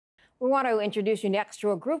We want to introduce you next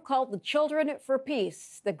to a group called the Children for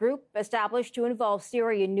Peace, the group established to involve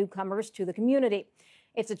Syrian newcomers to the community.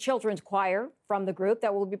 It's a children's choir from the group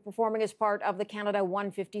that will be performing as part of the Canada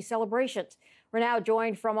 150 celebrations. We're now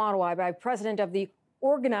joined from Ottawa by President of the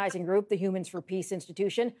organizing group, the Humans for Peace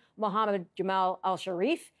Institution, Mohammed Jamal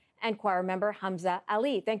Alsharif, and choir member Hamza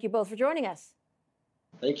Ali. Thank you both for joining us.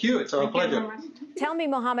 Thank you. It's our pleasure. Tell me,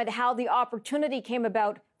 Mohammed, how the opportunity came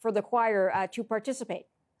about for the choir to participate.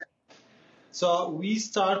 So we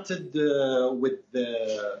started with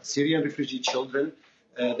the Syrian refugee children.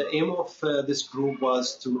 The aim of this group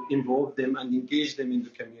was to involve them and engage them in the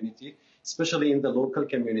community, especially in the local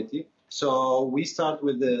community. So we start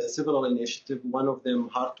with several initiatives, one of them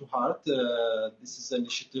Heart to Heart. This is an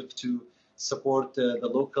initiative to support the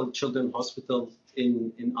local children's hospital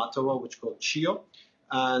in Ottawa, which is called CHIO.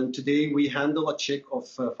 And today we handle a check of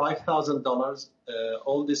 $5,000.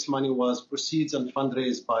 All this money was proceeds and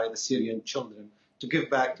fundraised by the Syrian children to give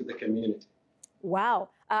back to the community. Wow.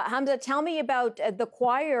 Hamza, tell me about the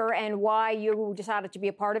choir and why you decided to be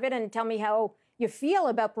a part of it, and tell me how you feel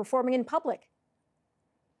about performing in public.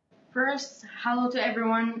 First, hello to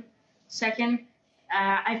everyone. Second,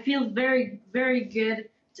 I feel very, very good.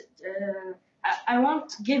 I want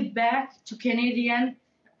to give back to Canadian,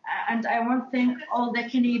 and I want to thank all the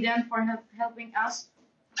Canadians for helping us,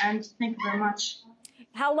 and thank you very much.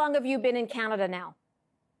 How long have you been in Canada now?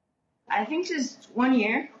 I think it's 1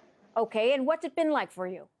 year. Okay, and what's it been like for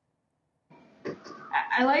you?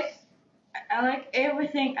 I like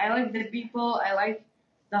everything. I like the people. I like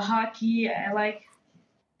the hockey. I like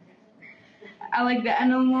the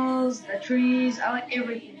animals, the trees. I like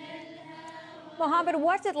everything. Mohammed,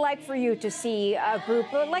 what's it like for you to see a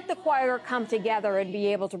group like the choir come together and be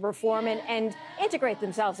able to perform and integrate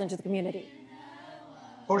themselves into the community?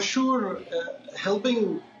 For sure,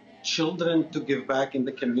 helping children to give back in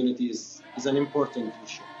the community is an important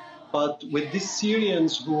issue. But with these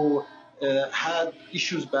Syrians who had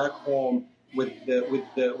issues back home with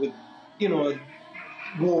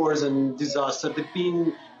wars and disaster, they've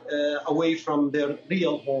been away from their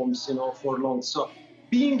real homes, for long. So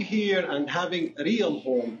being here and having a real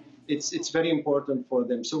home, it's very important for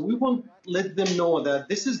them. So we want to let them know that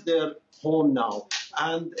this is their home now,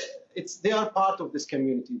 and they are part of this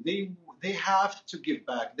community. They have to give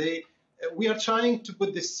back. We are trying to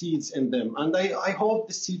put the seeds in them, and I hope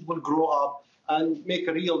the seed will grow up and make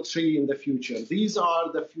a real tree in the future. These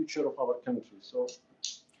are the future of our country. So,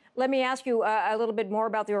 let me ask you a little bit more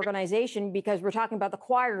about the organization, because we're talking about the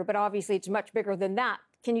choir, but obviously it's much bigger than that.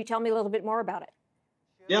 Can you tell me a little bit more about it?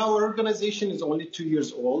 Yeah, our organization is only 2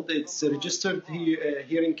 years old. It's registered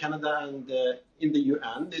here in Canada and in the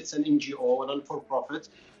UN. It's an NGO, a non-for-profit.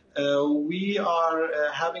 We are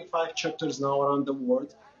having 5 chapters now around the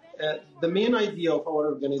world. The main idea of our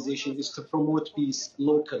organization is to promote peace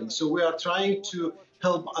locally. So we are trying to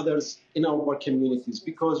help others in our communities,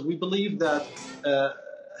 because we believe that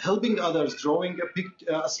helping others, drawing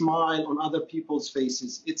a smile on other people's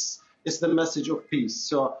faces, it's the message of peace.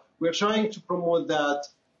 So we're trying to promote that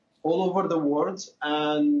all over the world.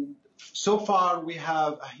 And so far we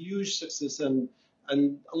have a huge success and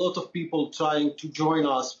a lot of people trying to join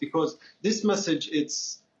us, because this message,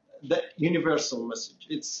 it's the universal message.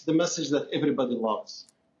 It's the message that everybody loves.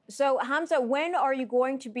 So, Hamza, when are you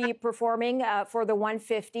going to be performing for the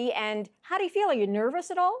 150? And how do you feel? Are you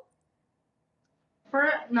nervous at all?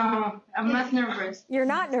 No, I'm not nervous. You're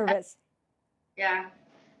not nervous? Yeah.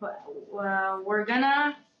 We're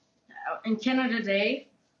gonna, in Canada Day,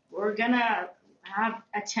 we're gonna have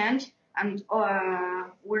a tent, and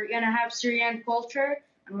we're gonna have Syrian culture,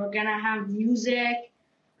 and we're gonna have music,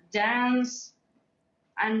 dance,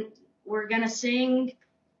 and we're going to sing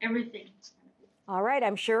everything. All right.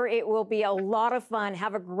 I'm sure it will be a lot of fun.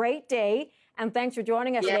 Have a great day. And thanks for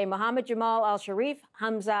joining us today. Mohammed Jamal Al-Sharif,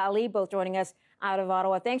 Hamza Ali, both joining us out of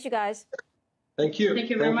Ottawa. Thanks, you guys. Thank you. Thank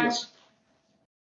you very much.